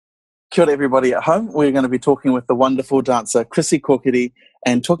Kia ora everybody at home. We're going to be talking with the wonderful dancer Chrissy Kokiri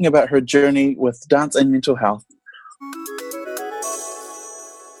and talking about her journey with dance and mental health.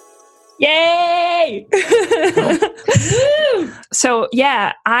 Yay! So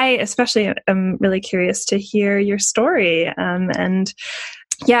yeah, I especially am really curious to hear your story, and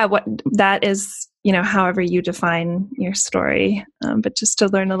yeah, what that is, however you define your story, but just to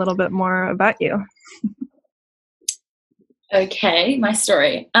learn a little bit more about you. Okay, my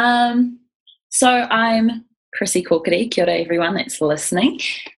story. So I'm Chrissy Kokiri. Kia ora everyone that's listening.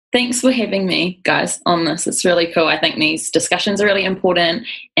 Thanks for having me, guys, on this. It's really cool. I think these discussions are really important,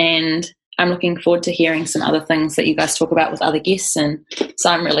 and I'm looking forward to hearing some other things that you guys talk about with other guests. And so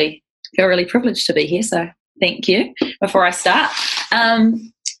I feel really privileged to be here. So thank you. Before I start,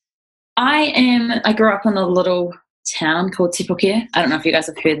 I grew up in a little town called Te Puke. I don't know if you guys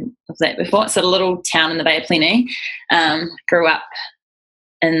have heard of that before. It's a little town in the Bay of Plenty. Grew up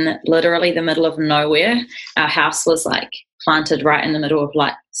in literally the middle of nowhere. Our house was planted right in the middle of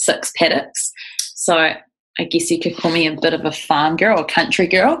 6 paddocks. So I guess you could call me a bit of a farm girl or country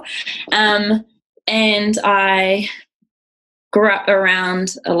girl. And I grew up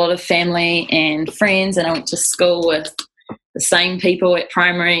around a lot of family and friends, and I went to school with the same people at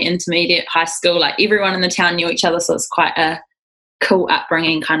primary, intermediate, high school. Everyone in the town knew each other, so it's quite a cool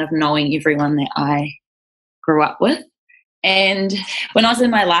upbringing, kind of knowing everyone that I grew up with. And when I was in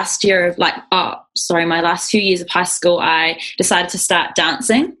my last year of my last 2 years of high school, I decided to start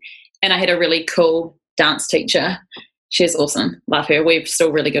dancing, and I had a really cool dance teacher. She's awesome. Love her. We're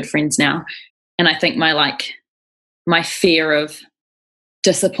still really good friends now. And I think my fear of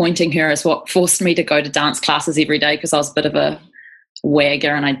disappointing her is what forced me to go to dance classes every day, because I was a bit of a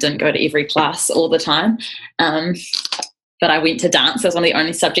wagger and I didn't go to every class all the time. But I went to dance. That was one of the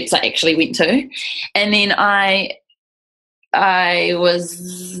only subjects I actually went to. And then I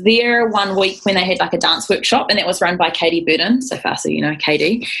was there one week when they had a dance workshop, and it was run by Katie Burden. So far, so you know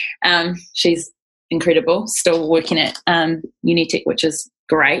Katie. She's incredible, still working at Unitec, which is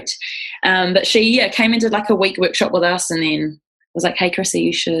great. But she came and did a week workshop with us, and then was like, "Hey, Chrissy,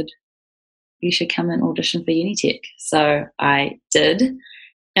 you should come and audition for Unitec." So I did,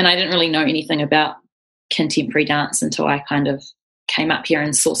 and I didn't really know anything about contemporary dance until I kind of came up here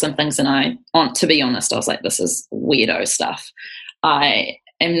and saw some things, and to be honest, I was like, this is weirdo stuff. I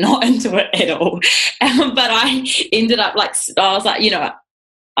am not into it at all. But I ended up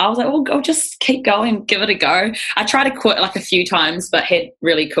well, go just keep going, give it a go. I tried to quit a few times, but had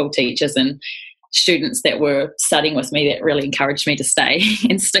really cool teachers and students that were studying with me that really encouraged me to stay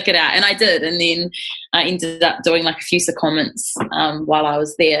and stick it out. And I did. And then I ended up doing a few secondments while I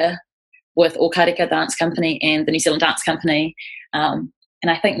was there with Ōkarika Dance Company and the New Zealand Dance Company. And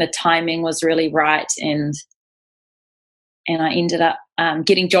I think the timing was really right, and I ended up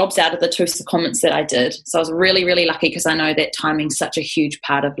getting jobs out of the 2 secondments that I did. So I was really, really lucky, because I know that timing's such a huge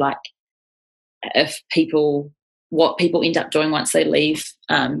part of what people end up doing once they leave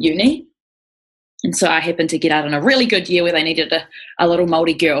uni. And so I happened to get out in a really good year where they needed a little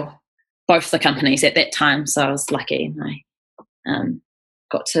Māori girl, both the companies at that time. So I was lucky, and I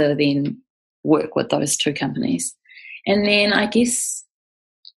got to then work with those 2 companies. And then I guess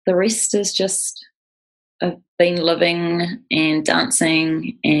the rest is just I've been living and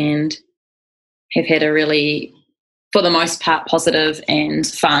dancing and have had a really, for the most part, positive and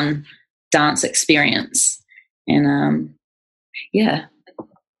fun dance experience. And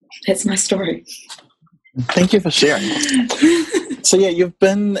that's my story. Thank you for sharing. So you've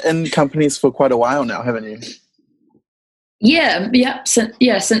been in companies for quite a while now, haven't you? Yeah.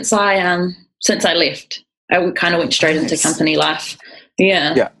 Since I left, I kind of went straight into company life.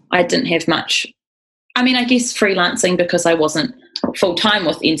 Yeah. I didn't have much. I mean, I guess freelancing, because I wasn't full-time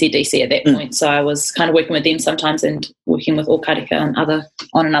with NZDC at that point. So I was kind of working with them sometimes and working with Ōkarika and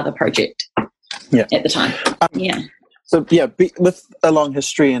on another project at the time. So with a long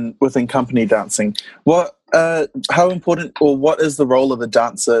history within company dancing, how important, or what is the role of a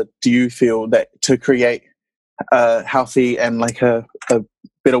dancer, do you feel, that to create a healthy and a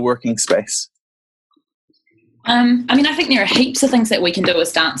better working space? I mean, I think there are heaps of things that we can do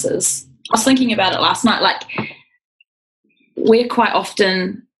as dancers. I was thinking about it last night. We're quite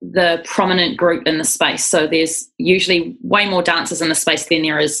often the prominent group in the space, so there's usually way more dancers in the space than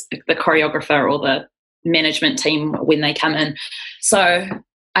there is the choreographer or the management team when they come in. So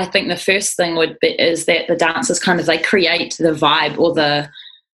I think the first thing is that the dancers they create the vibe or the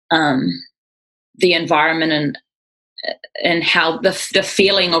environment and how the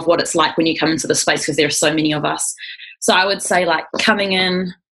feeling of what it's like when you come into the space, because there are so many of us. So I would say coming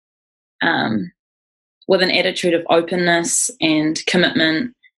in with an attitude of openness and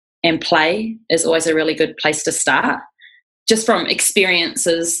commitment and play is always a really good place to start. Just from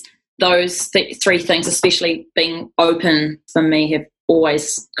experiences, those three things, especially being open, for me, have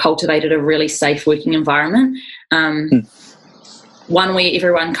always cultivated a really safe working environment. One where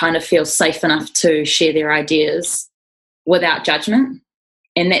everyone kind of feels safe enough to share their ideas without judgment.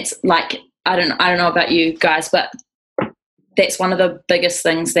 And that's like, I don't know about you guys, but that's one of the biggest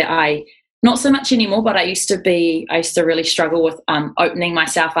things that not so much anymore, but I used to really struggle with opening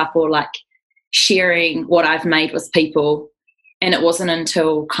myself up or like sharing what I've made with people. And it wasn't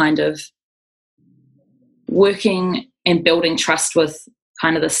until kind of working and building trust with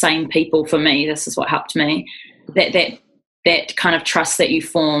kind of the same people, for me, this is what helped me, that kind of trust that you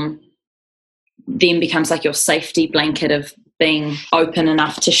form then becomes like your safety blanket of being open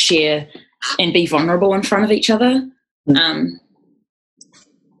enough to share and be vulnerable in front of each other.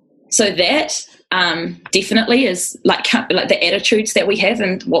 So that definitely is like the attitudes that we have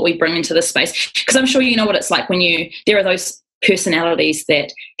and what we bring into the space. Because I'm sure you know what it's like when there are those personalities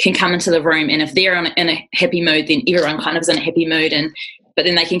that can come into the room, and if they're in a happy mood, then everyone kind of is in a happy mood, but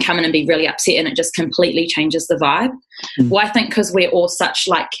then they can come in and be really upset, and it just completely changes the vibe. Well, I think because we're all such,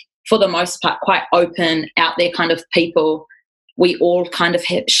 like, for the most part, quite open, out there kind of people, we all kind of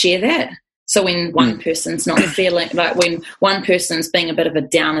share that. So when one person's not feeling, like when one person's being a bit of a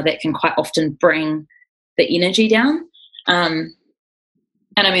downer, that can quite often bring the energy down. And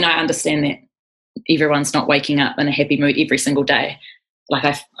I mean, I understand that everyone's not waking up in a happy mood every single day. Like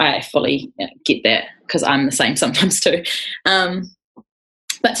I fully get that, because I'm the same sometimes too.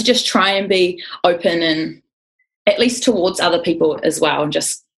 But to just try and be open, and at least towards other people as well, and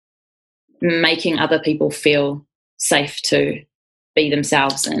just making other people feel safe to be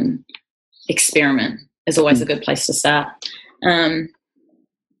themselves and experiment is always a good place to start.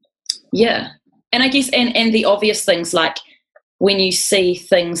 Yeah. And I guess, and the obvious things, like when you see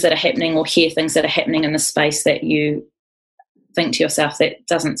things that are happening or hear things that are happening in the space that you think to yourself that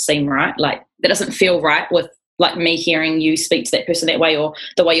doesn't seem right, like that doesn't feel right with, like, me hearing you speak to that person that way, or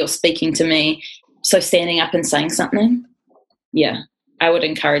the way you're speaking to me. So standing up and saying something, yeah, I would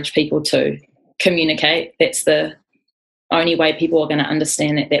encourage people to communicate. That's the only way people are going to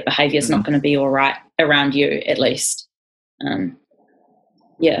understand that behaviour is not going to be all right around you, at least.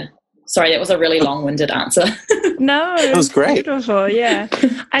 Yeah. Sorry, that was a really long-winded answer. No, it was great. Beautiful, yeah.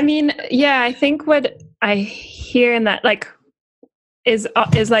 I mean, yeah, I think what I hear in that, like, is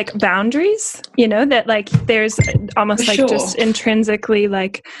like boundaries, you know, that like there's almost like just intrinsically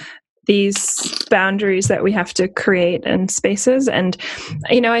like these boundaries that we have to create in spaces. And,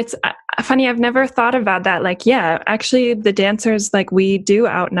 you know, it's funny, I've never thought about that. Like, yeah, actually the dancers, like, we do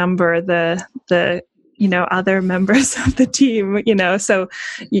outnumber the you know, other members of the team, you know, so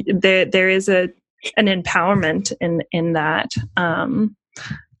there is an empowerment in that.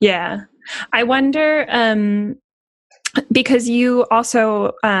 Yeah. I wonder, because you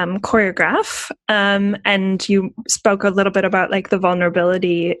also choreograph, and you spoke a little bit about like the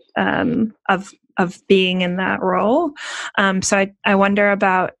vulnerability of being in that role. So I wonder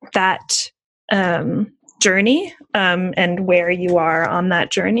about that journey, and where you are on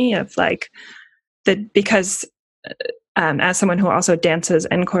that journey of like because as someone who also dances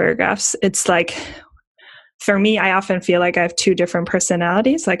and choreographs, it's like, for me, I often feel like I have two different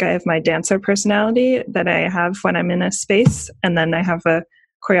personalities. Like I have my dancer personality that I have when I'm in a space, and then I have a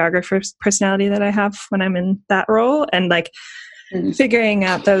choreographer's personality that I have when I'm in that role. And like figuring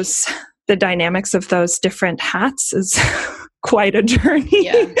out the dynamics of those different hats is quite a journey.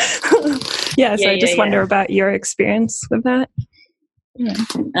 Yeah. So I just wonder about your experience with that. Yeah.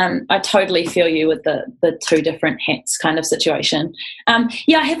 I totally feel you with the two different hats kind of situation.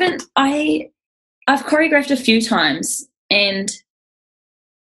 I've choreographed a few times, and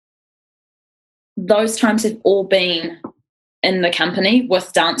those times have all been in the company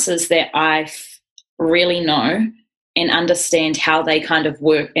with dancers that I really know and understand how they kind of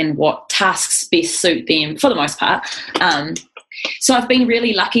work and what tasks best suit them for the most part. So I've been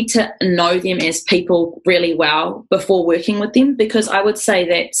really lucky to know them as people really well before working with them, because I would say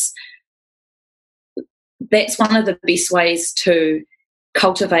that's one of the best ways to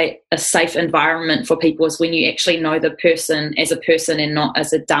cultivate a safe environment for people, is when you actually know the person as a person and not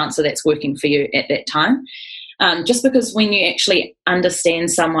as a dancer that's working for you at that time. Just because when you actually understand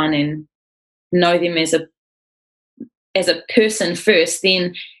someone and know them as a person first,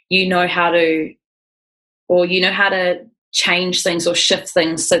 then you know how to change things or shift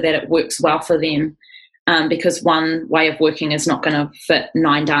things so that it works well for them. Because one way of working is not going to fit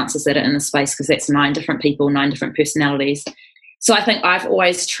 9 dancers that are in the space, because that's 9 different people, 9 different personalities. So I think I've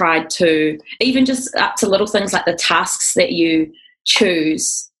always tried to, even just up to little things like the tasks that you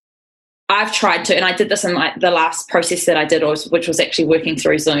choose, I've tried to, and I did this in the last process that I did, which was actually working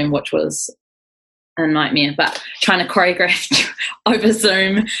through Zoom, which was a nightmare, but trying to choreograph over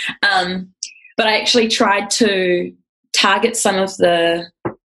Zoom. But I actually tried to target some of the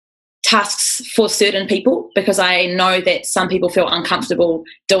tasks for certain people, because I know that some people feel uncomfortable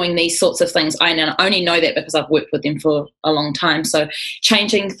doing these sorts of things. I only know that because I've worked with them for a long time. So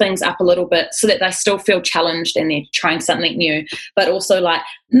changing things up a little bit so that they still feel challenged and they're trying something new, but also like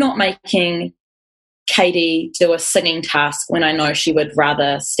not making Katie do a singing task when I know she would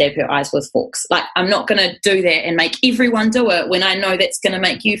rather stab her eyes with forks. Like, I'm not going to do that and make everyone do it when I know that's going to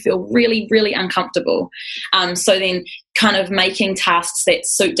make you feel really, really uncomfortable. So then kind of making tasks that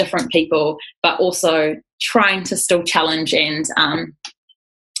suit different people, but also trying to still challenge and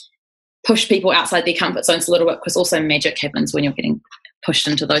push people outside their comfort zones a little bit, because also magic happens when you're getting pushed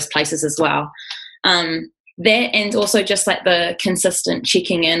into those places as well. That, and also just like the consistent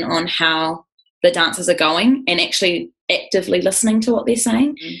checking in on how the dancers are going and actually actively listening to what they're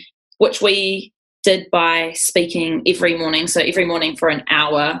saying, which we did by speaking every morning. So every morning for an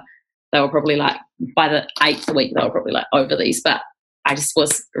hour, they were probably like, by the 8th week, they were probably like over these, but I just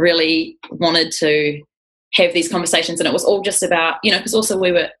really wanted to have these conversations, and it was all just about, because also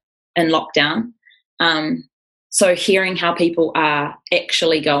we were in lockdown. So hearing how people are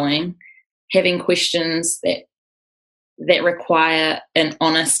actually going, having questions that require an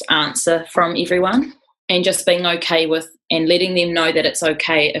honest answer from everyone, and just being okay with, and letting them know that it's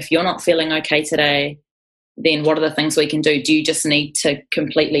okay if you're not feeling okay today, then what are the things we can do? Do you just need to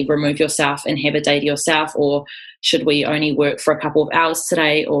completely remove yourself and have a day to yourself, or should we only work for a couple of hours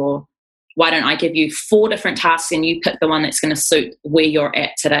today, or why don't I give you 4 different tasks and you pick the one that's going to suit where you're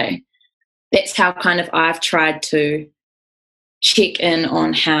at today? That's how kind of I've tried to check in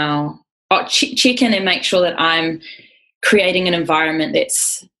on check in and make sure that I'm creating an environment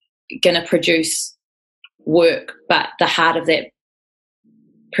that's going to produce work, but the heart of that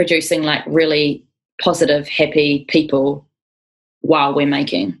producing like really positive, happy people while we're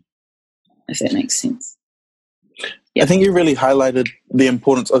making, if that makes sense. I think you really highlighted the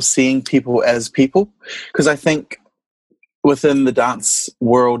importance of seeing people as people, because I think within the dance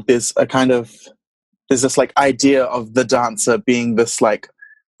world there's this like idea of the dancer being this like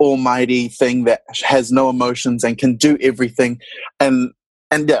almighty thing that has no emotions and can do everything, and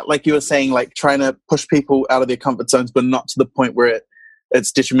yeah, like you were saying, like trying to push people out of their comfort zones, but not to the point where it's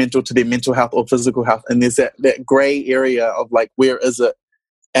detrimental to their mental health or physical health. And there's that gray area of like, where is it?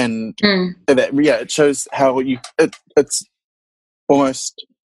 And it shows how it's almost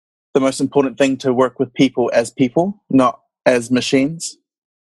the most important thing to work with people as people, not as machines,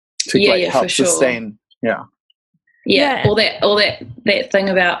 to help sustain. Yeah, all that thing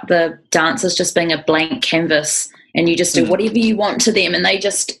about the dancers just being a blank canvas, and you just do whatever you want to them, and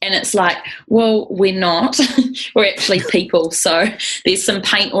it's like, well, we're not. We're actually people. So there's some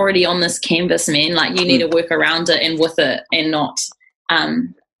paint already on this canvas, man. Like, you need to work around it and with it, and not. I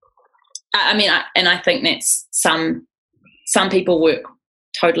think that's some people work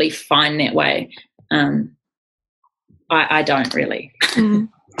totally fine that way. I don't really.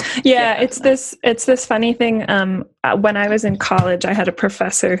 Yeah, it's this funny thing. When I was in college, I had a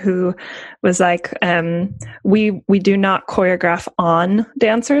professor who was like, we do not choreograph on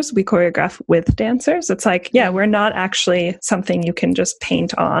dancers, we choreograph with dancers. It's like, we're not actually something you can just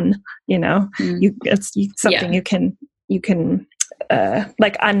paint on, it's something you can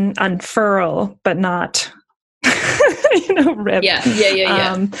like unfurl, but not rip.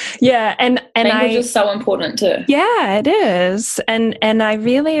 And language is so important too. Yeah, it is. And I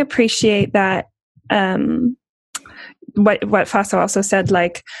really appreciate that what Faso also said,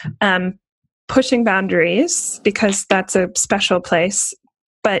 like pushing boundaries, because that's a special place.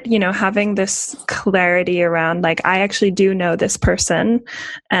 But, having this clarity around, like, I actually do know this person.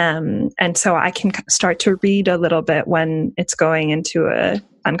 And so I can start to read a little bit when it's going into a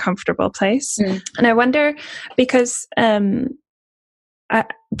uncomfortable place. And I wonder, because the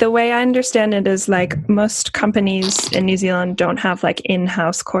way I understand it is like most companies in New Zealand don't have like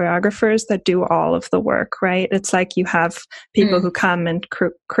in-house choreographers that do all of the work, right? It's like you have people who come and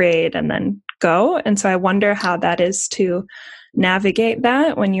create and then go. And so I wonder how that is to navigate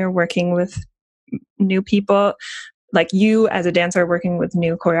that when you're working with new people, like you as a dancer working with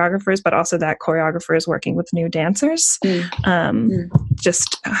new choreographers, but also that choreographer is working with new dancers.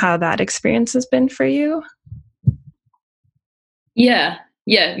 Just how that experience has been for you. Yeah,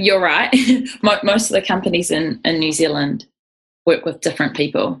 you're right. Most of the companies in New Zealand work with different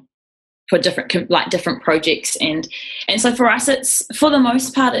people for different projects, and so for us, it's, for the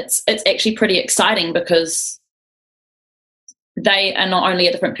most part, it's actually pretty exciting, because they are not only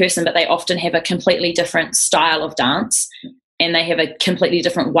a different person, but they often have a completely different style of dance, and they have a completely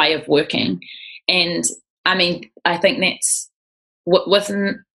different way of working. And I mean, I think that's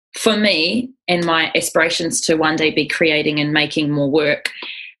for me and my aspirations to one day be creating and making more work.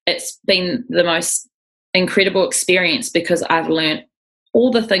 It's been the most incredible experience, because I've learned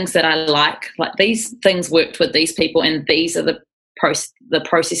all the things that I like these things worked with these people, and these are the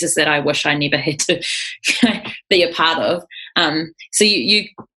processes that I wish I never had to be a part of. So you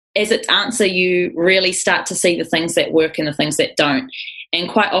as a dancer, you really start to see the things that work and the things that don't. And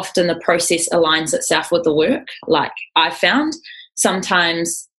quite often the process aligns itself with the work. Like I found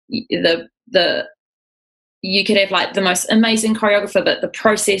sometimes you could have like the most amazing choreographer, but the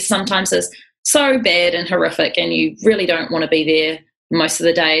process sometimes is so bad and horrific, and you really don't want to be there most of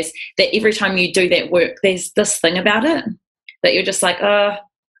the days, that every time you do that work, there's this thing about it that you're just like, I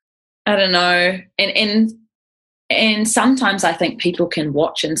don't know. And sometimes I think people can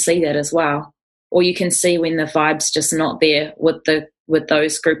watch and see that as well. Or you can see when the vibe's just not there with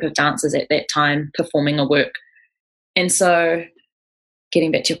those group of dancers at that time performing a work. And so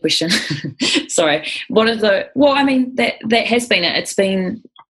getting back to your question, sorry, that has been it. It's been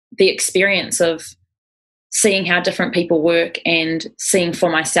the experience of seeing how different people work and seeing for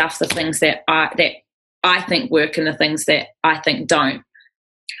myself the things that I think work and the things that I think don't,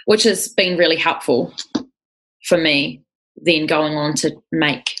 which has been really helpful for me then going on to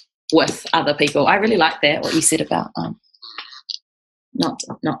make with other people. I really like that, what you said about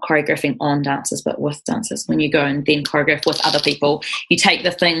not choreographing on dancers, but with dancers. When you go and then choreograph with other people, you take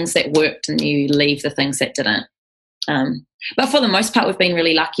the things that worked and you leave the things that didn't. But for the most part, we've been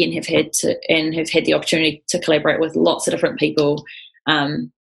really lucky and have had the opportunity to collaborate with lots of different people,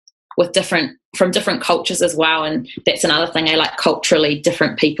 from different cultures as well. And that's another thing I like. Culturally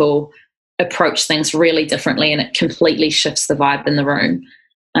different people approach things really differently, and it completely shifts the vibe in the room,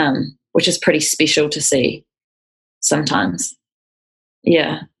 which is pretty special to see sometimes.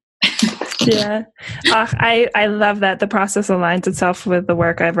 Yeah. Yeah. I love that the process aligns itself with the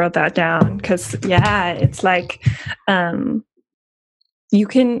work. I wrote that down because, it's like you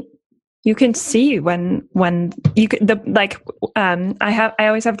can see when you can, I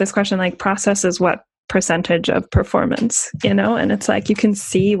always have this question, like, process is what percentage of performance, and it's like you can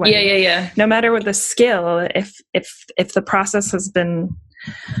see when no matter what the skill, if the process has been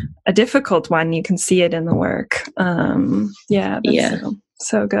a difficult one, you can see it in the work.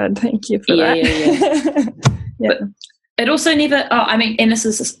 So good. Thank you for that. But it also never, and this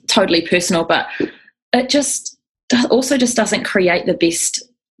is totally personal, but it just doesn't create the best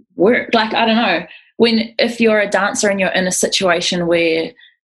work. Like, I don't know, if you're a dancer and you're in a situation where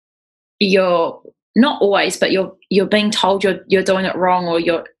you're not always, but you're being told you're doing it wrong, or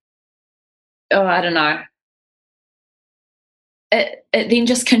I don't know, it then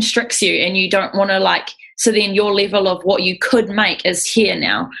just constricts you, and you don't want to so then your level of what you could make is here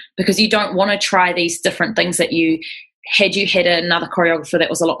now, because you don't want to try these different things that you had another choreographer that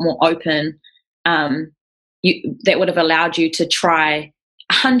was a lot more open, that would have allowed you to try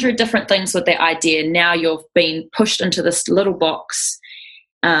 100 different things with that idea. Now you've been pushed into this little box,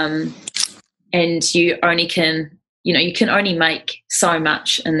 and you can only make so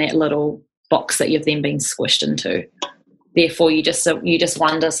so in that little box that you've then been squished into. Therefore, you just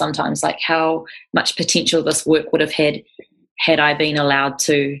wonder sometimes, like, how much potential this work would have had I been allowed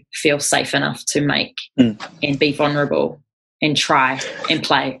to feel safe enough to make and be vulnerable and try and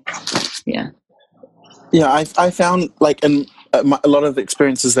play. Yeah. Yeah, I found, like, in a lot of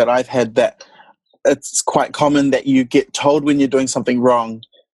experiences that I've had, that it's quite common that you get told when you're doing something wrong,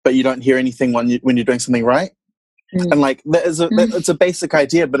 but you don't hear anything when you're doing something right. And like it's a basic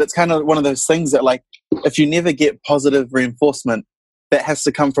idea, but it's kind of one of those things that, like, if you never get positive reinforcement, that has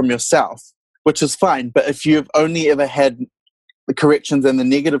to come from yourself, which is fine. But if you've only ever had the corrections and the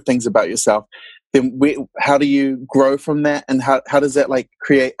negative things about yourself, then how do you grow from that? And how does that, like,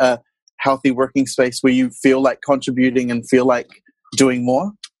 create a healthy working space where you feel like contributing and feel like doing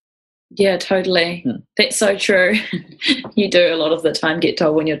more? Yeah, totally. That's so true. You do a lot of the time get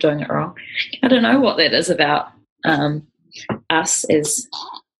told when you're doing it wrong. I don't know what that is about us as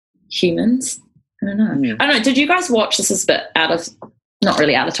humans. I don't know. I don't know. Did you guys watch, this is a bit not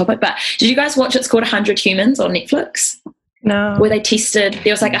really out of topic, but did you guys watch, it's called 100 Humans on Netflix? No. Where they tested,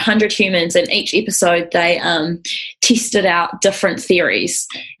 there was like 100 humans, and each episode they tested out different theories.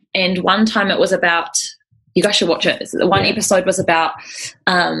 And one time it was about, you guys should watch it. One episode was about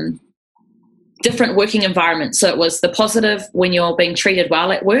different working environments. So it was the positive when you're being treated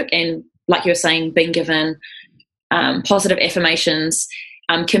well at work, and like you were saying, being given positive affirmations,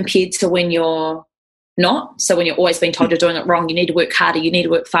 compared to when you're not. So when you're always being told you're doing it wrong, you need to work harder, you need to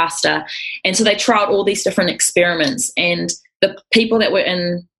work faster. And so they tried all these different experiments, and the people that were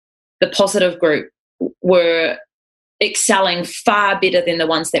in the positive group were excelling far better than the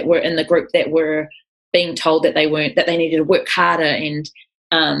ones that were in the group that were being told that they weren't, that they needed to work harder, and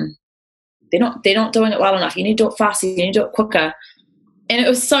they're not doing it well enough. You need to do it faster, you need to do it quicker. And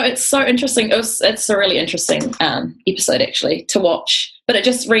it's so interesting. It's a really interesting episode actually to watch, but it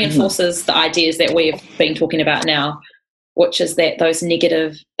just reinforces the ideas that we've been talking about now, which is that those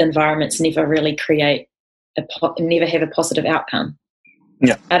negative environments never really never have a positive outcome.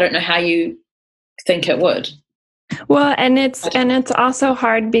 Yeah, I don't know how you think it would. Well, and it's also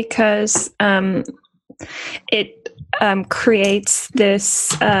hard because it creates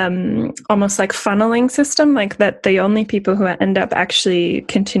this almost like funneling system, like that the only people who end up actually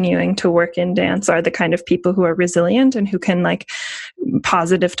continuing to work in dance are the kind of people who are resilient and who can like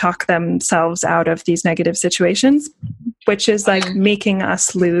positive talk themselves out of these negative situations, which is like making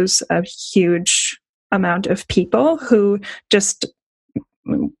us lose a huge amount of people who just,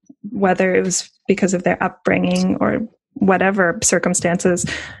 whether it was because of their upbringing or whatever circumstances,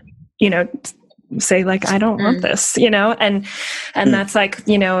 say like, I don't want this, and that's like,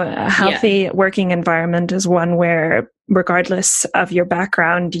 a healthy working environment is one where regardless of your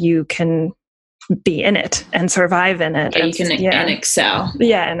background, you can be in it and survive in it. Yeah, you can and excel.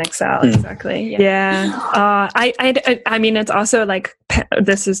 Yeah, and excel, exactly. Yeah. I mean, it's also like,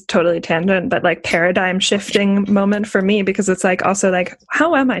 this is totally tangent, but like paradigm shifting moment for me, because it's like also like,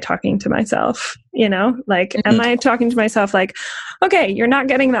 how am I talking to myself? Like, am I talking to myself like, okay, you're not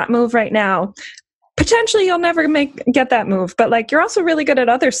getting that move right now. Potentially you'll never get that move, but like, you're also really good at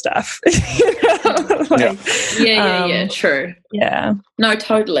other stuff. Like, true. Yeah. No,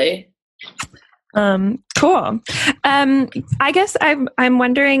 totally. Cool. I guess I'm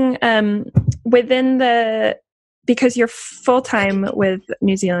wondering, because you're full-time with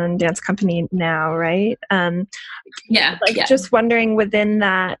New Zealand Dance Company now, right? Just wondering within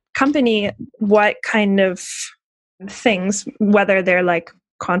that company, what kind of things, whether they're like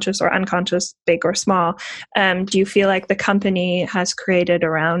conscious or unconscious, big or small, do you feel like the company has created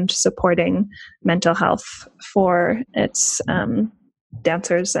around supporting mental health for its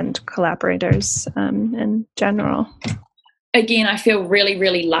dancers and collaborators in general? Again, I feel really,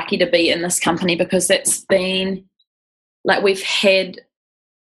 really lucky to be in this company, because it's been like, we've had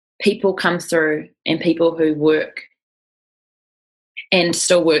people come through and people who work and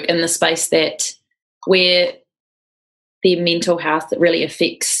still work in the space that where their mental health really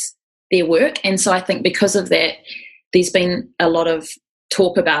affects their work. And so I think because of that, there's been a lot of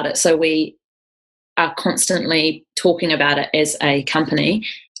talk about it. So we are constantly talking about it as a company,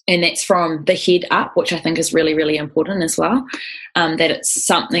 and that's from the head up, which I think is really, really important as well, that it's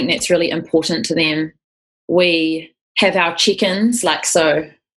something that's really important to them. We have our check-ins, like, so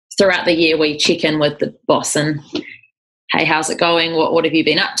throughout the year we check in with the boss and, hey, how's it going? What have you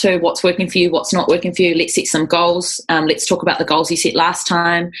been up to? What's working for you? What's not working for you? Let's set some goals. Let's talk about the goals you set last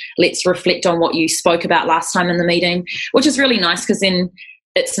time. Let's reflect on what you spoke about last time in the meeting, which is really nice, because then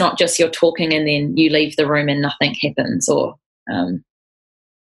it's not just you're talking and then you leave the room and nothing happens, or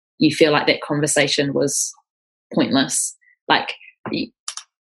you feel like that conversation was pointless. Like,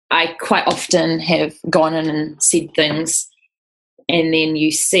 I quite often have gone in and said things, and then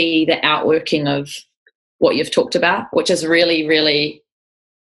you see the outworking of what you've talked about, which is really, really,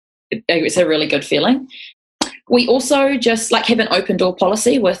 it's a really good feeling. We also just like have an open door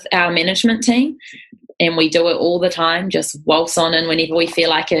policy with our management team, and we do it all the time, just waltz on in whenever we feel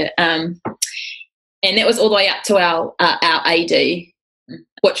like it. And that was all the way up to our AD,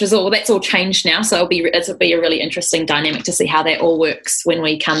 which is that's all changed now. So it'll be a really interesting dynamic to see how that all works when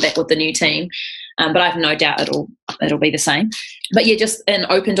we come back with the new team. But I have no doubt it'll be the same. But yeah, just an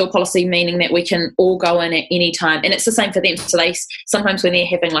open door policy, meaning that we can all go in at any time, and it's the same for them. So they sometimes, when they're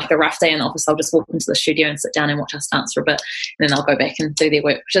having like a rough day in the office, they'll just walk into the studio and sit down and watch us dance for a bit, and then they'll go back and do their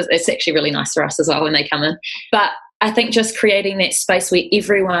work, which is, it's actually really nice for us as well when they come in. But I think just creating that space where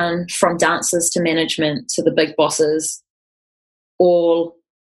everyone from dancers to management to the big bosses all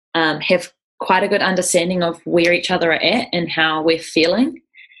have quite a good understanding of where each other are at and how we're feeling,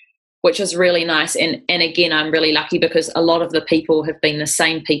 which is really nice. And again, I'm really lucky because a lot of the people have been the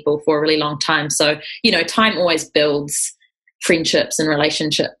same people for a really long time. So, time always builds friendships and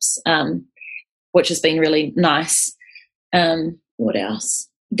relationships, which has been really nice. What else?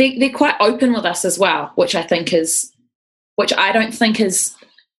 They're quite open with us as well, which I don't think is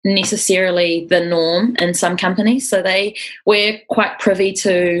necessarily the norm in some companies. So we're quite privy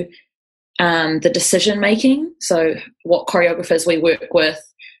to the decision making. So what choreographers we work with,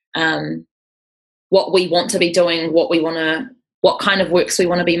 what we want to be doing, what kind of works we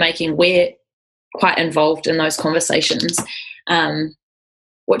want to be making. We're quite involved in those conversations,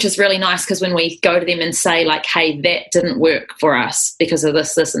 which is really nice, because when we go to them and say like, hey, that didn't work for us because of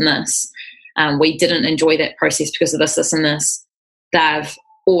this, this and this, we didn't enjoy that process because of this, this and this, they've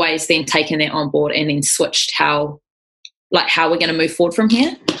always then taken that on board and then switched how we're going to move forward from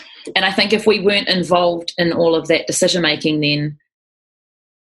here. And I think if we weren't involved in all of that decision making, then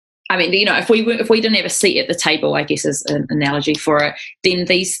I mean, you know, if we didn't have a seat at the table, I guess is an analogy for it, then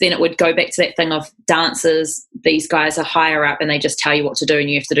it would go back to that thing of dancers, these guys are higher up and they just tell you what to do and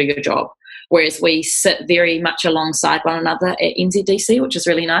you have to do your job. Whereas we sit very much alongside one another at NZDC, which is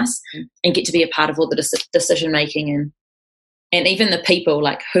really nice, and get to be a part of all the decision making and even the people,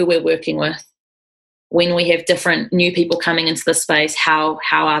 like who we're working with. When we have different new people coming into the space, how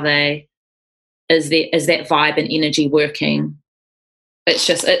are they? Is that vibe and energy working?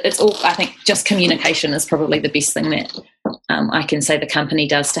 It's all, I think just communication is probably the best thing that I can say the company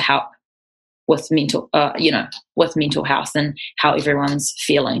does to help with mental health and how everyone's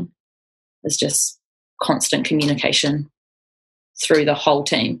feeling, is just constant communication through the whole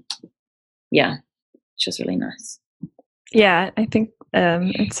team. Yeah, which is really nice. Yeah, I think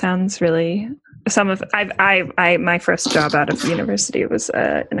it sounds really. My first job out of university was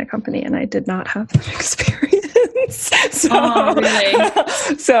in a company, and I did not have that experience. So,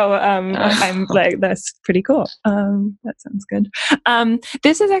 really? So I'm like, that's pretty cool. That sounds good.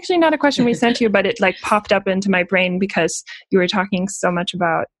 This is actually not a question we sent you, but it like popped up into my brain because you were talking so much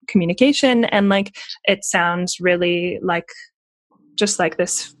about communication, and like it sounds really like just like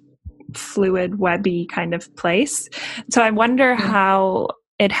this fluid, webby kind of place. So I wonder how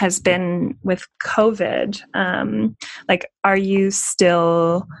it has been with COVID. Like, are you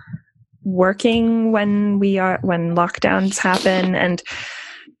still working when lockdowns happen, and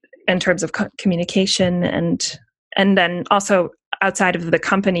in terms of communication, and then also outside of the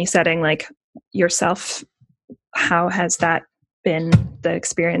company setting, like yourself, how has that been, the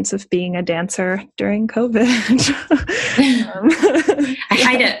experience of being a dancer during COVID? I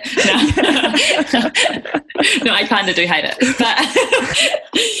hate it. No, I kind of do hate it. But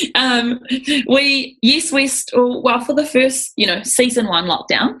well, for the first, season 1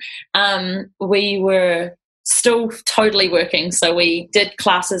 lockdown, we were still totally working. So we did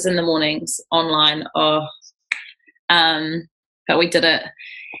classes in the mornings online, but we did it.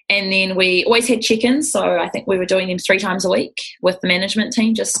 And then we always had check-ins, so I think we were doing them 3 times a week with the management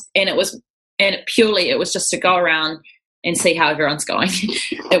team. It was just to go around and see how everyone's going.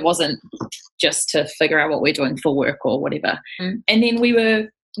 It wasn't just to figure out what we're doing for work or whatever. And then we were,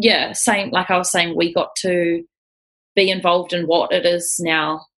 like I was saying, we got to be involved in what it is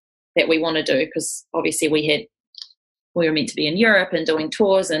now that we want to do, because obviously we were meant to be in Europe and doing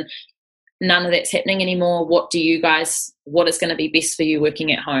tours, and none of that's happening anymore. What is going to be best for you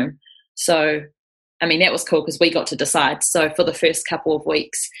working at home? So, I mean, that was cool because we got to decide. So for the first couple of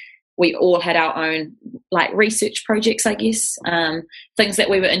weeks, we all had our own like research projects, I guess, things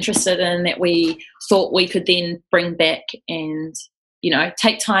that we were interested in that we thought we could then bring back and,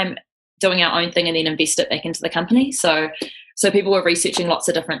 take time doing our own thing and then invest it back into the company. So people were researching lots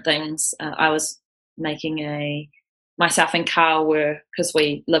of different things. I was making myself and Carl were, because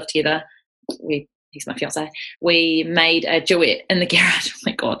we live together, he's my fiance, we made a duet in the garage. Oh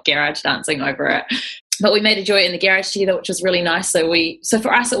my God, garage dancing over it. But we made a duet in the garage together, which was really nice. So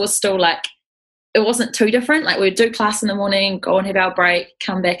for us, it was still like, it wasn't too different. Like we'd do class in the morning, go and have our break,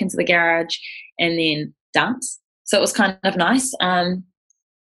 come back into the garage, and then dance. So it was kind of nice. And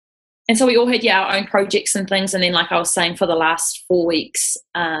so we all had our own projects and things. And then, like I was saying, for the last 4 weeks,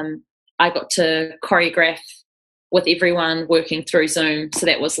 I got to choreograph with everyone working through Zoom. So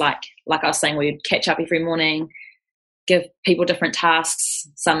that was like I was saying, we'd catch up every morning, give people different tasks.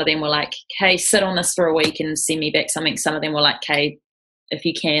 Some of them were like, hey, sit on this for a week and send me back something. Some of them were like, hey, if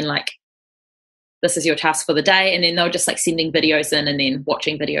you can, like, this is your task for the day. And then they were just like sending videos in and then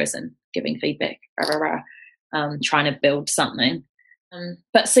watching videos and giving feedback, trying to build something.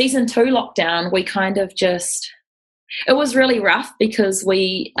 But season 2 lockdown, we kind of it was really rough because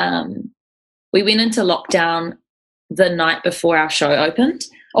we went into lockdown the night before our show opened.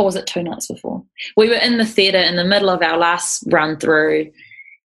 Or was it 2 nights before? We were in the theatre in the middle of our last run through,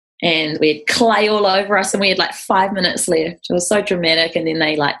 and we had clay all over us, and we had like 5 minutes left. It was so dramatic. And then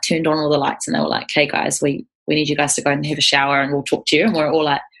they like turned on all the lights, and they were like, "Hey guys, we need you guys to go and have a shower, and we'll talk to you." And we're all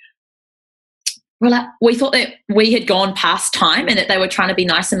like, we thought that we had gone past time and that they were trying to be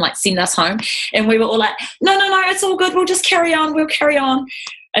nice and like send us home. And we were all like, no, it's all good. We'll just carry on. We'll carry on.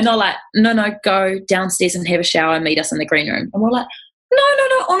 And they're like, no, go downstairs and have a shower and meet us in the green room. And we're like,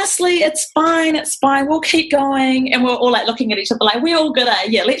 no, honestly, it's fine, we'll keep going. And we're all like looking at each other like, we're all good,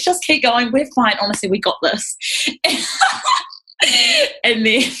 yeah, let's just keep going, we're fine, honestly, we got this. and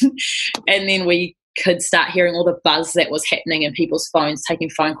then we could start hearing all the buzz that was happening in people's phones, taking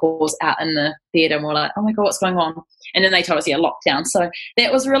phone calls out in the theatre, and we're like, oh my God, what's going on? And then they told us, lockdown. So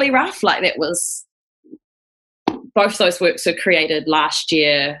that was really rough. Like, that was, both those works were created last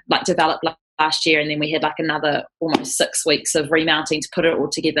year, like developed last year, and then we had like another almost 6 weeks of remounting to put it all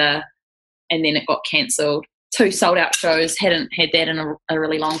together, and then it got cancelled. 2 sold out shows, hadn't had that in a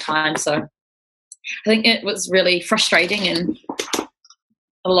really long time. So I think it was really frustrating, and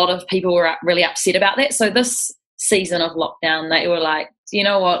a lot of people were really upset about that. So this season of lockdown, they were like, you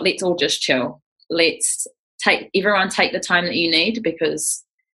know what, let's all just chill. Let's everyone take the time that you need, because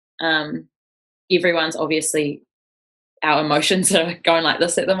everyone's obviously, our emotions are going like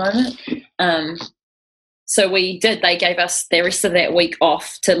this at the moment. So they gave us the rest of that week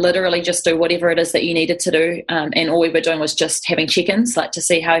off to literally just do whatever it is that you needed to do. And all we were doing was just having check-ins, like to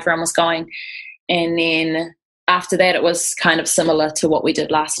see how everyone was going. And then after that, it was kind of similar to what we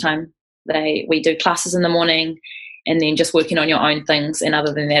did last time. We do classes in the morning and then just working on your own things. And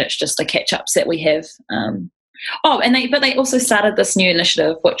other than that, it's just the catch-ups that we have. But they also started this new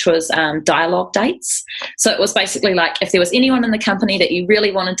initiative, which was dialogue dates. So it was basically like, if there was anyone in the company that you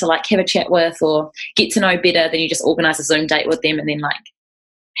really wanted to like have a chat with or get to know better, then you just organise a Zoom date with them and then like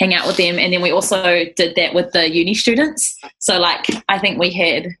hang out with them. And then we also did that with the uni students. So like, I think we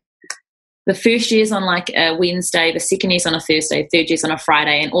had the first year's on like a Wednesday, the second year's on a Thursday, third year's on a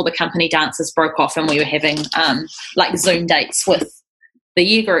Friday, and all the company dancers broke off and we were having like Zoom dates with the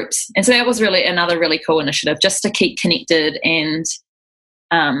year groups. And so that was really another really cool initiative, just to keep connected. And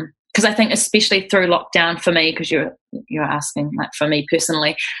because I think especially through lockdown for me, because you're asking like for me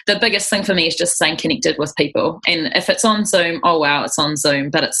personally, the biggest thing for me is just staying connected with people. And if it's on Zoom, oh wow, it's on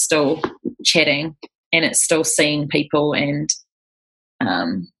Zoom, but it's still chatting and it's still seeing people. And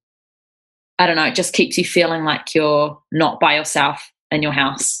I don't know, it just keeps you feeling like you're not by yourself in your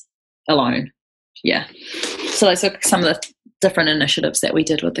house alone. Yeah. So those are some of the different initiatives that we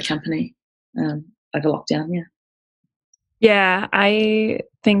did with the company over lockdown. Yeah, I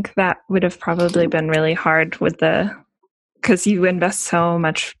think that would have probably been really hard because you invest so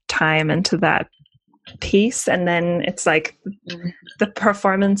much time into that piece, and then it's like the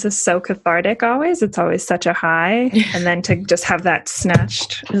performance is so cathartic always. It's always such a high, and then to just have that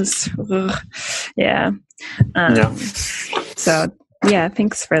snatched is, yeah. So yeah,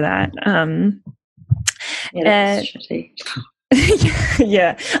 thanks for that.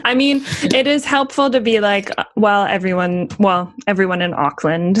 Yeah, I mean, it is helpful to be like, everyone in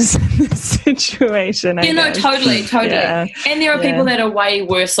Auckland is in this situation. I guess. Totally. Yeah. And there are people that are way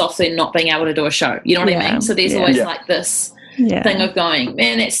worse off than not being able to do a show. You know what I mean? So there's always like this thing of going,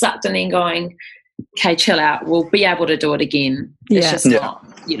 man, it sucked, and then going, okay, chill out. We'll be able to do it again. It's just not,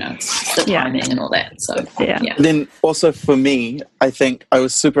 the timing and all that. So Then also for me, I think I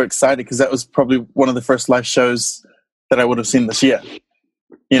was super excited because that was probably one of the first live shows that I would have seen this year,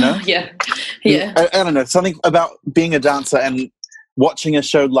 Yeah. I don't know, something about being a dancer and watching a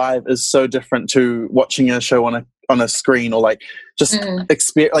show live is so different to watching a show on a screen, or like just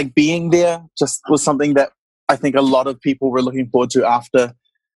experience, like being there just was something that I think a lot of people were looking forward to after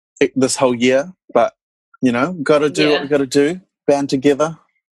this whole year. But gotta do what we gotta do, band together.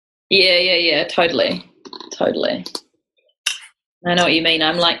 Yeah, totally. I know what you mean.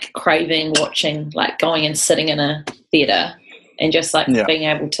 I'm like craving watching, like going and sitting in a theatre and just like being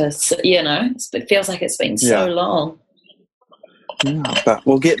able to sit, it feels like it's been so long. Yeah, but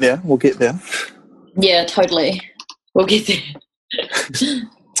we'll get there. Yeah, totally. We'll get there.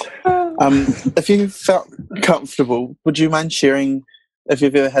 If you felt comfortable, would you mind sharing if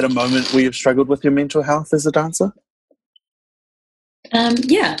you've ever had a moment where you've struggled with your mental health as a dancer?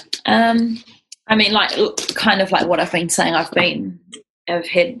 I mean, like, kind of like what I've been saying, I've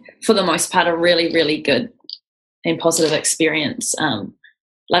had, for the most part, a really, really good and positive experience.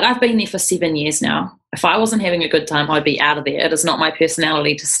 Like, I've been there for 7 years now. If I wasn't having a good time, I'd be out of there. It is not my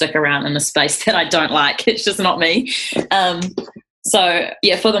personality to stick around in a space that I don't like. It's just not me. So,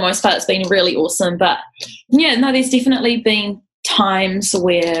 for the most part, it's been really awesome. But, there's definitely been times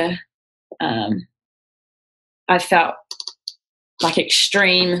where I felt like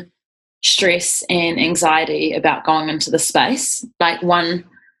extreme stress and anxiety about going into the space. Like there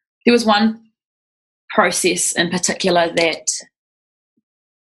was one process in particular that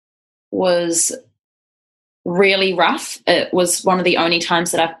was really rough. It was one of the only times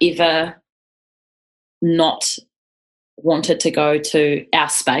that I've ever not wanted to go to our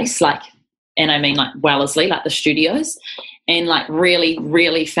space. Like, and I mean like Wellesley, like the studios, and like really,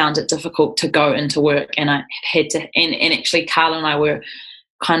 really found it difficult to go into work. And I had to, and actually Carla and I were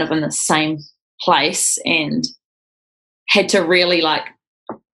kind of in the same place and had to really like,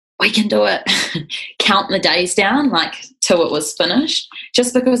 we can do it, count the days down like till it was finished,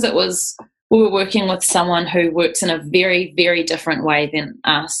 just because we were working with someone who works in a very, very different way than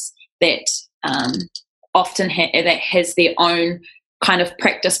us, that often that has their own kind of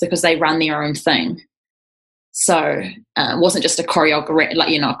practice because they run their own thing. So it wasn't just a choreographer, like,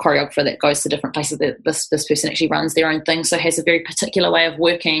 a choreographer that goes to different places. That this person actually runs their own thing, so has a very particular way of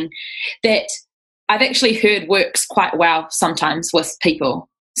working that I've actually heard works quite well sometimes with people.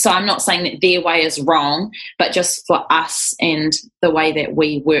 So I'm not saying that their way is wrong, but just for us and the way that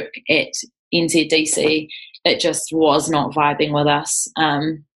we work at NZDC, it just was not vibing with us.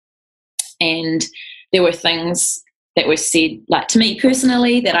 And there were things that were said, like to me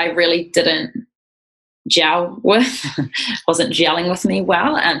personally, that I really didn't gel with, wasn't gelling with me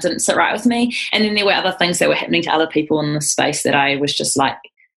well, and didn't sit right with me. And then there were other things that were happening to other people in the space that I was just like,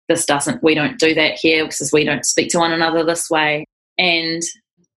 we don't do that here because we don't speak to one another this way. And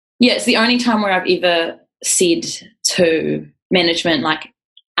yeah, it's the only time where I've ever said to management, like,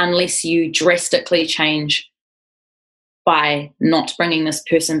 unless you drastically change by not bringing this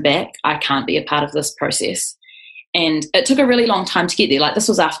person back, I can't be a part of this process. And it took a really long time to get there. Like, this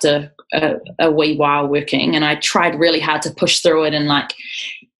was after a wee while working, and I tried really hard to push through it and, like,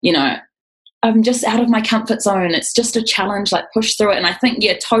 I'm just out of my comfort zone. It's just a challenge, like, push through it. And I think,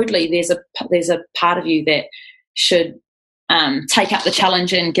 yeah, totally, there's a part of you that should take up the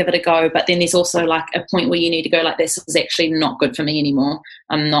challenge and give it a go. But then there's also, like, a point where you need to go, like, this is actually not good for me anymore.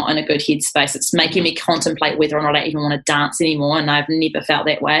 I'm not in a good headspace. It's making me contemplate whether or not I even want to dance anymore, and I've never felt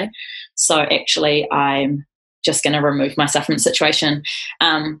that way. So actually I'm just going to remove myself from the situation.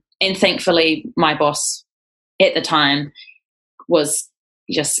 And thankfully my boss at the time was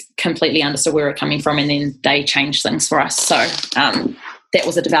just completely understood where we were coming from, and then they changed things for us. So that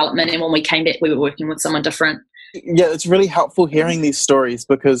was a development, and when we came back we were working with someone different. Yeah, it's really helpful hearing these stories,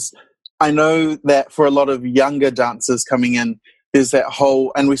 because I know that for a lot of younger dancers coming in, there's that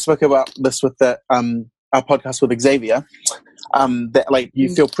whole, and we spoke about this with our podcast with Xavier, that, like,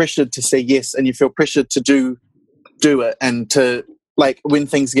 you feel pressured to say yes, and you feel pressured to do it, and to, like, when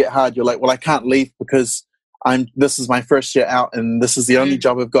things get hard, you're like, well, I can't leave because this is my first year out and this is the only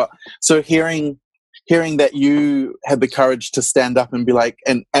job I've got. So hearing that you had the courage to stand up and be like,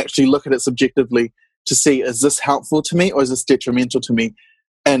 and actually look at it subjectively to see, is this helpful to me or is this detrimental to me,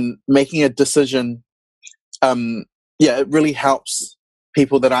 and making a decision, it really helps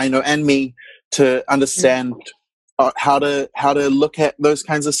people that I know and me to understand how to look at those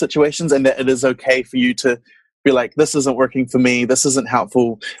kinds of situations, and that it is okay for you to be like, this isn't working for me, this isn't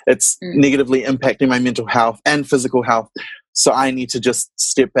helpful, it's negatively impacting my mental health and physical health, so I need to just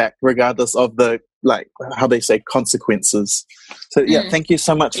step back regardless of the, like, how they say, consequences. So yeah, thank you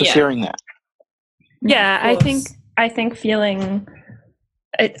so much for sharing that. Yeah, I think feeling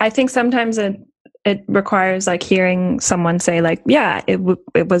it, I think sometimes it requires, like, hearing someone say, like, yeah, it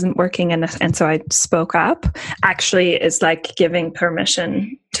wasn't working, and so I spoke up, actually is like giving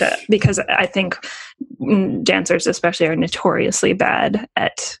permission to, because I think dancers especially are notoriously bad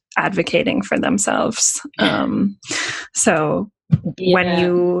at advocating for themselves. So when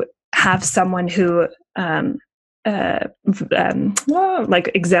you have someone who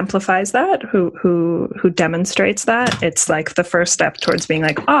like exemplifies that, who demonstrates that, it's like the first step towards being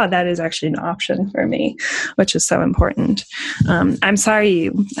like, oh, that is actually an option for me, which is so important. I'm sorry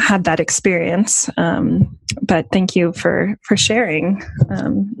you had that experience, but thank you for sharing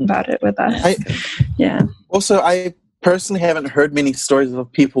about it with us. Also, I personally haven't heard many stories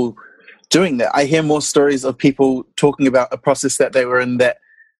of people doing that. I hear more stories of people talking about a process that they were in that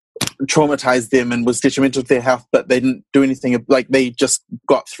traumatized them and was detrimental to their health, but they didn't do anything, like, they just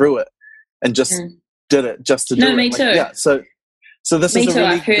got through it and just did it just to do it. No, me too. Yeah, so this me is too. a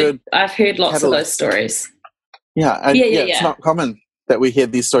really good I've heard lots catalyst. of those stories. Yeah, it's not common that we hear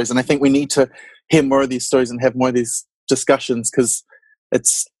these stories, and I think we need to hear more of these stories and have more of these discussions, because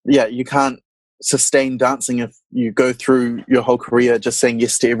you can't sustain dancing if you go through your whole career just saying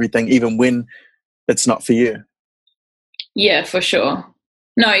yes to everything, even when it's not for you. Yeah, for sure.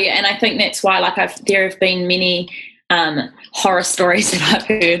 No, yeah, and I think that's why, like, there have been many horror stories that I've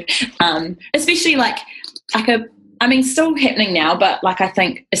heard, especially like still happening now, but, like, I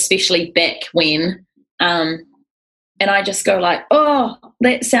think especially back when, and I just go like, oh,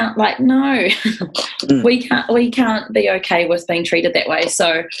 that sound like, no, we can't be okay with being treated that way.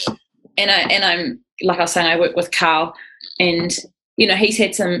 So, and I'm, like I was saying, I work with Carl, and he's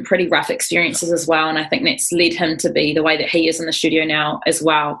had some pretty rough experiences as well, and I think that's led him to be the way that he is in the studio now as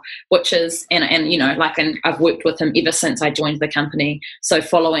well, which is, and I've worked with him ever since I joined the company, so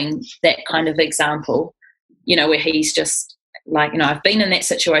following that kind of example, where he's just like, I've been in that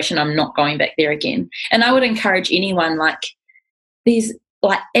situation, I'm not going back there again. And I would encourage anyone,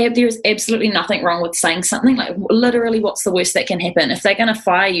 there is absolutely nothing wrong with saying something. Like, literally, what's the worst that can happen? If they're going to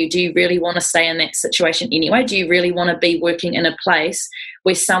fire you, do you really want to stay in that situation anyway? Do you really want to be working in a place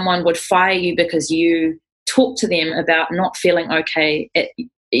where someone would fire you because you talk to them about not feeling okay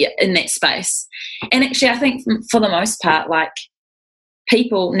in that space? And actually, I think for the most part, like,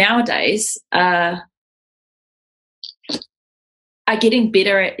 people nowadays are getting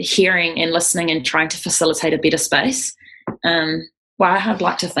better at hearing and listening and trying to facilitate a better space. Well, I'd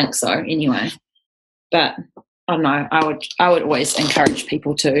like to think so anyway, but I don't know. I would always encourage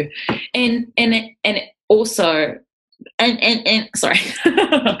people to, and also, and sorry,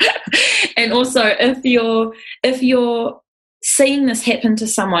 and also if you're seeing this happen to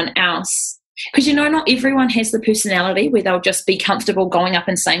someone else, because not everyone has the personality where they'll just be comfortable going up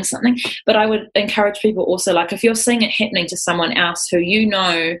and saying something. But I would encourage people also, like, if you're seeing it happening to someone else who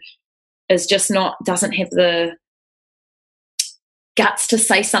is just doesn't have the guts to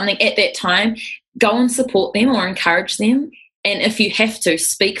say something at that time, go and support them or encourage them. And if you have to,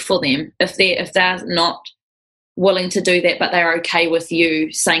 speak for them. If they're not willing to do that, but they're okay with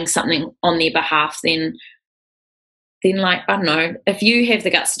you saying something on their behalf, then like, I don't know, if you have the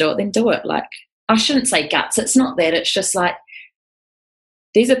guts to do it, then do it. Like, I shouldn't say guts, it's not that, it's just like,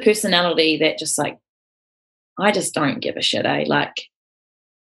 there's a personality that just like, I just don't give a shit, like,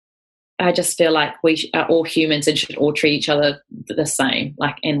 I just feel like we are all humans and should all treat each other the same,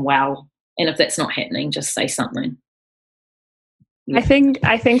 like, and wow. And if that's not happening, just say something. I think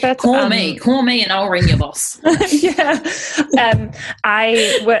that's call me and I'll ring your boss. Yeah.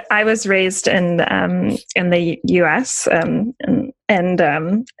 I was raised in the US, and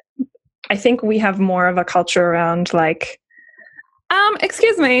I think we have more of a culture around like,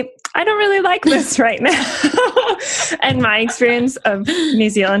 excuse me, I don't really like this right now. And my experience of New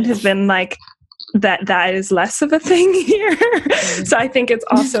Zealand has been like that is less of a thing here. So I think it's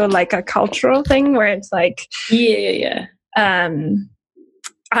also like a cultural thing where it's like, yeah.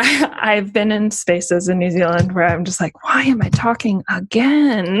 I've been in spaces in New Zealand where I'm just like, why am I talking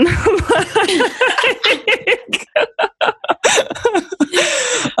again?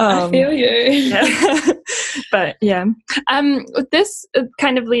 I feel you. Yeah. But yeah, this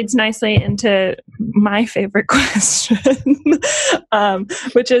kind of leads nicely into my favorite question,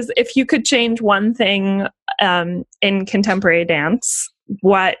 which is, if you could change one thing in contemporary dance,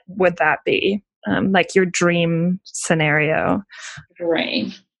 what would that be? Like your dream scenario.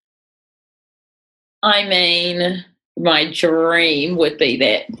 Dream. I mean, my dream would be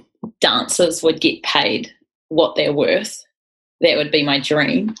that dancers would get paid what they're worth. That would be my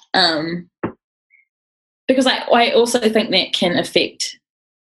dream. Because I also think that can affect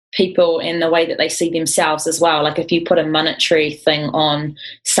people in the way that they see themselves as well. Like, if you put a monetary thing on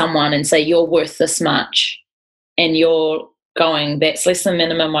someone and say, you're worth this much, and you're going, that's less than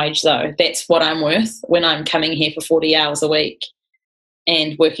minimum wage though, that's what I'm worth when I'm coming here for 40 hours a week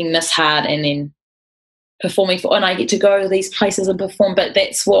and working this hard and then performing and I get to go to these places and perform, but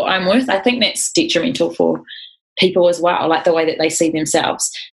that's what I'm worth. I think that's detrimental for people as well, like the way that they see themselves.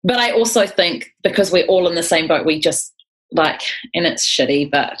 But I also think, because we're all in the same boat, we just like, and it's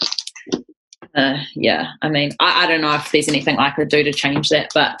shitty, but yeah, I mean, I don't know if there's anything I could do to change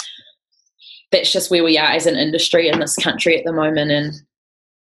that, but that's just where we are as an industry in this country at the moment,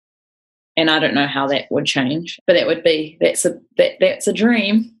 and I don't know how that would change. But that would be that's a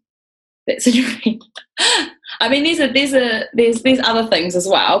dream. That's a dream. I mean, there's other things as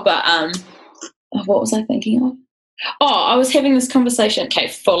well, but what was I thinking of? Oh, I was having this conversation. Okay,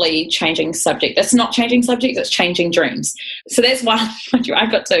 fully changing subject. It's not changing subject, it's changing dreams. So that's why I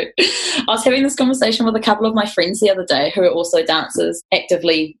got to. I was having this conversation with a couple of my friends the other day who are also dancers,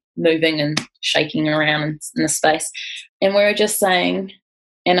 actively moving and shaking around in the space. And we were just saying,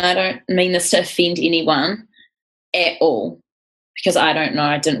 and I don't mean this to offend anyone at all, because I don't know,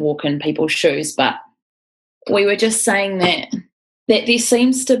 I didn't walk in people's shoes, but we were just saying that there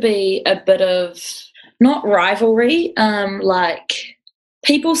seems to be a bit of, not rivalry, like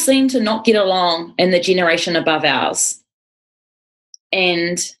people seem to not get along in the generation above ours.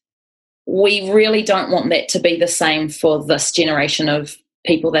 And we really don't want that to be the same for this generation of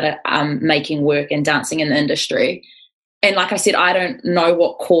people that are making work and dancing in the industry. And like I said, I don't know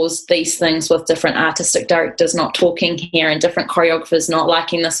what caused these things with different artistic directors not talking here and different choreographers not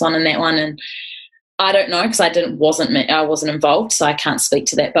liking this one and that one. And I don't know, because I wasn't involved, so I can't speak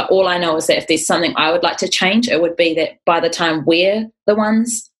to that. But all I know is that if there's something I would like to change, it would be that by the time we're the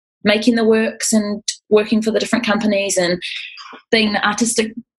ones making the works and working for the different companies and being the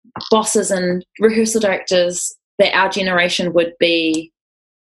artistic bosses and rehearsal directors, that our generation would be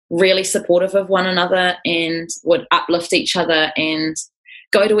really supportive of one another and would uplift each other and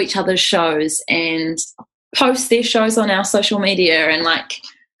go to each other's shows and post their shows on our social media. And like,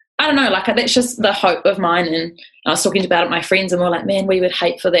 I don't know, like that's just the hope of mine. And I was talking about it with my friends and we're like, man, we would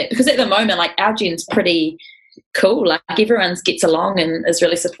hate for that, because at the moment, like our gen's pretty cool. Like everyone gets along and is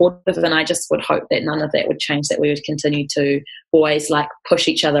really supportive, and I just would hope that none of that would change, that we would continue to always like push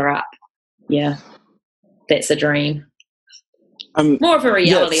each other up. Yeah, that's a dream. More of a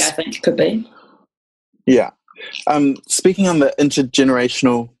reality, yes. I think it could be. Yeah. Speaking on the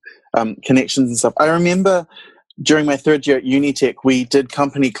intergenerational connections and stuff, I remember during my third year at Unitec, we did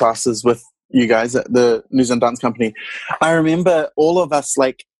company classes with you guys at the New Zealand Dance Company. I remember all of us,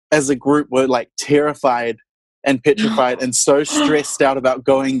 like, as a group, were like terrified and petrified and so stressed out about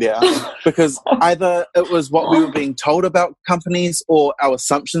going there, because either it was what we were being told about companies or our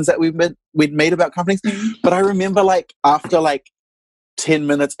assumptions that we'd made about companies. But I remember, like, after like 10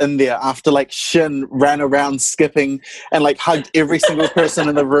 minutes in there, after like Shin ran around skipping and like hugged every single person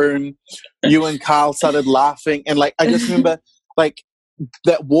in the room, you and Carl started laughing, and like I just remember like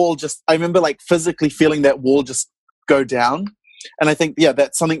that wall I remember like physically feeling that wall just go down. And I think, yeah,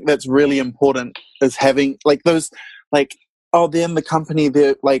 that's something that's really important, is having like those, like, oh, they're in the company,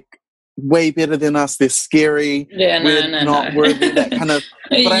 they're like way better than us, they're scary, we're not worthy, that kind of,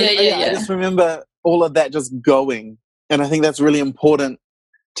 but I just remember all of that just going. And I think that's really important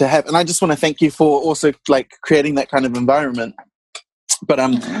to have. And I just want to thank you for also like creating that kind of environment. But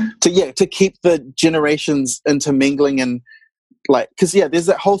to keep the generations intermingling, and like, because there's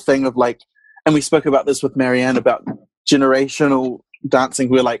that whole thing of like, and we spoke about this with Marianne about generational dancing,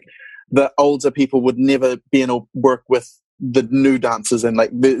 where like the older people would never be able to work with the new dancers, and like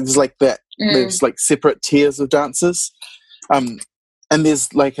there's like that there's like separate tiers of dancers, and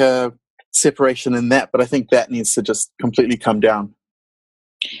there's like a separation in that, but I think that needs to just completely come down.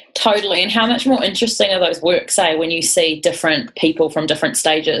 Totally. And how much more interesting are those works, say, when you see different people from different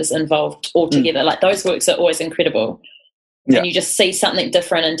stages involved all together? Like those works are always incredible. And you just see something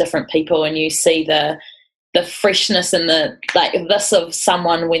different in different people, and you see the freshness and the like this of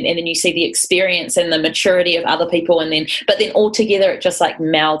someone, and then you see the experience and the maturity of other people, but then all together it just like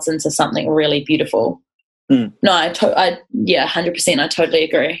melds into something really beautiful. No, 100%. I totally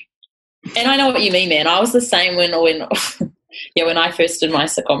agree. And I know what you mean, man. I was the same when I first did my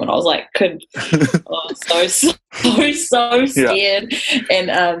secondment. I was like, so scared.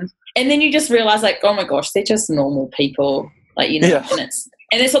 And then you just realize, like, oh my gosh, they're just normal people, like, and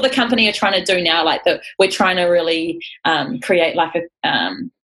that's what the company are trying to do now. Like we're trying to really create like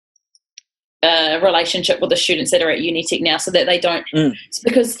a relationship with the students that are at Unitec now, so that they don't,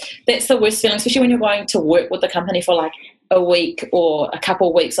 because that's the worst feeling, especially when you're going to work with the company for like a week or a couple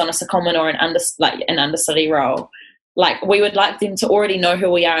of weeks on a secondment or an understudy role. Like we would like them to already know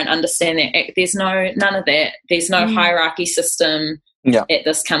who we are and understand that there's none of that. There's no hierarchy system at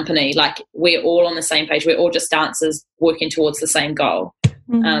this company. Like we're all on the same page. We're all just dancers working towards the same goal.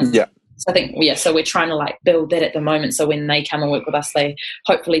 So I think, so we're trying to like build that at the moment, so when they come and work with us, they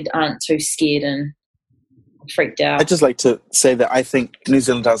hopefully aren't too scared and freaked out. I'd just like to say that I think New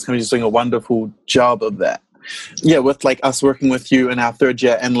Zealand Dance Company is doing a wonderful job of that. Yeah, with like us working with you in our third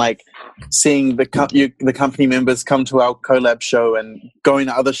year, and like seeing the company members come to our collab show and going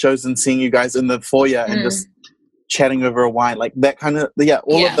to other shows and seeing you guys in the foyer and just chatting over a wine, like that kind of,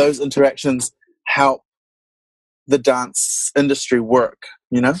 of those interactions help the dance industry work,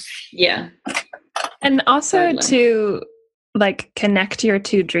 Yeah. And also to like connect your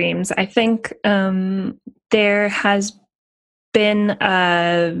two dreams, I think there has been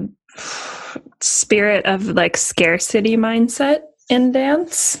a spirit of like scarcity mindset in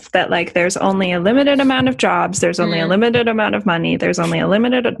dance, that like there's only a limited amount of jobs, there's only a limited amount of money, there's only a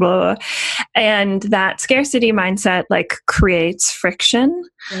limited blah, and that scarcity mindset like creates friction,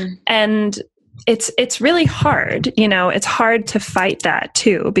 and it's really hard, it's hard to fight that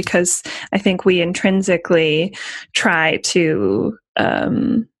too, because I think we intrinsically try to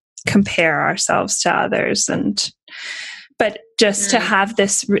compare ourselves to others, but just to have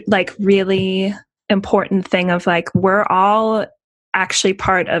this like really important thing of like we're all actually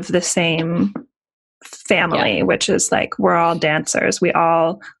part of the same family, which is like we're all dancers, we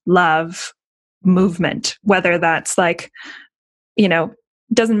all love movement, whether that's like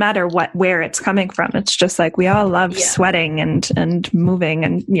doesn't matter where it's coming from. It's just like we all love sweating and moving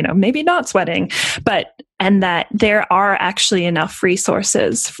and, maybe not sweating, and that there are actually enough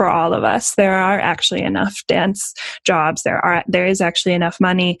resources for all of us. There are actually enough dance jobs. There is actually enough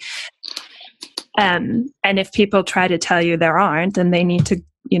money. And if people try to tell you there aren't, then they need to,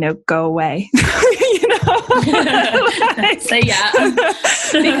 go away. So yeah,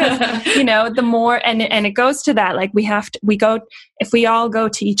 because the more and it goes to that, like if we all go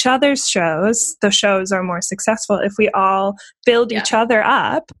to each other's shows, the shows are more successful. If we all build each other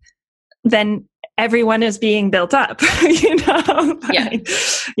up, then everyone is being built up.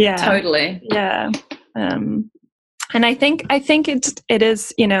 Totally. Yeah. And I think it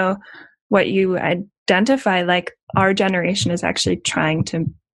is what you identify, like our generation is actually trying to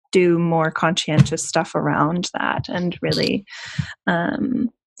do more conscientious stuff around that and really,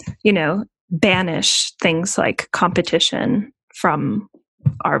 banish things like competition from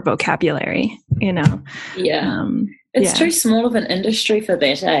our vocabulary, It's too small of an industry for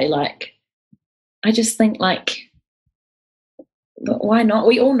that, eh? Like, I just think, like, why not?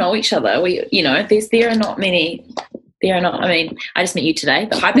 We all know each other. I mean, I just met you today,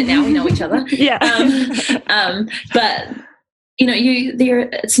 but now we know each other. But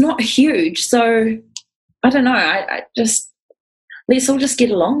it's not huge, so I don't know. I just, let's all just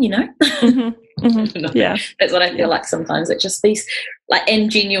get along, Yeah, that's what I feel like sometimes. It just be like, and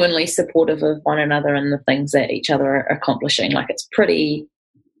genuinely supportive of one another and the things that each other are accomplishing. Like, it's pretty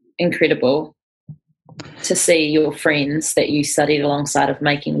incredible to see your friends that you studied alongside of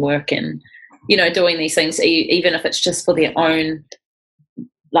making work and doing these things, even if it's just for their own,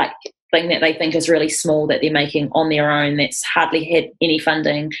 like, thing that they think is really small that they're making on their own, that's hardly had any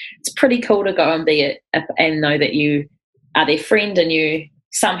funding. It's pretty cool to go and be it and know that you are their friend, and you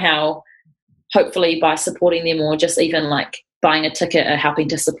somehow, hopefully by supporting them or just even like buying a ticket, are helping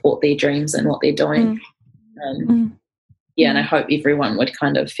to support their dreams and what they're doing. And I hope everyone would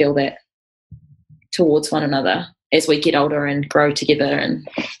kind of feel that towards one another as we get older and grow together, and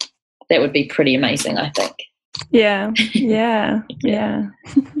that would be pretty amazing, I think. Yeah.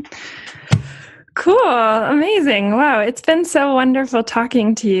 Cool. Amazing. Wow. It's been so wonderful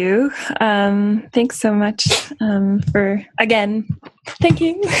talking to you. Thanks so much for, again, thank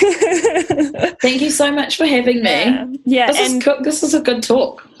you. Thank you so much for having me. Yeah. This is a good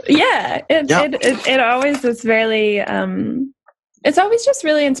talk. Yeah. It always is really, it's always just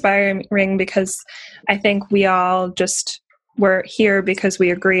really inspiring, because I think we all we're here because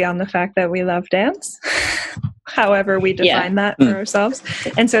we agree on the fact that we love dance. However we define that for ourselves.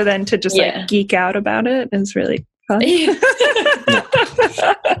 And so then to just like geek out about it is really fun.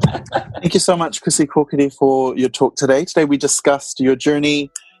 Thank you so much, Chrissy Kokiri, for your talk today. Today we discussed your journey,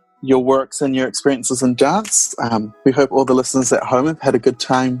 your works and your experiences in dance. We hope all the listeners at home have had a good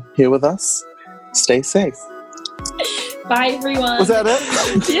time here with us. Stay safe. Bye, everyone. Was that it?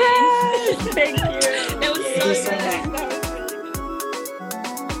 Yes, thank you. That was so good.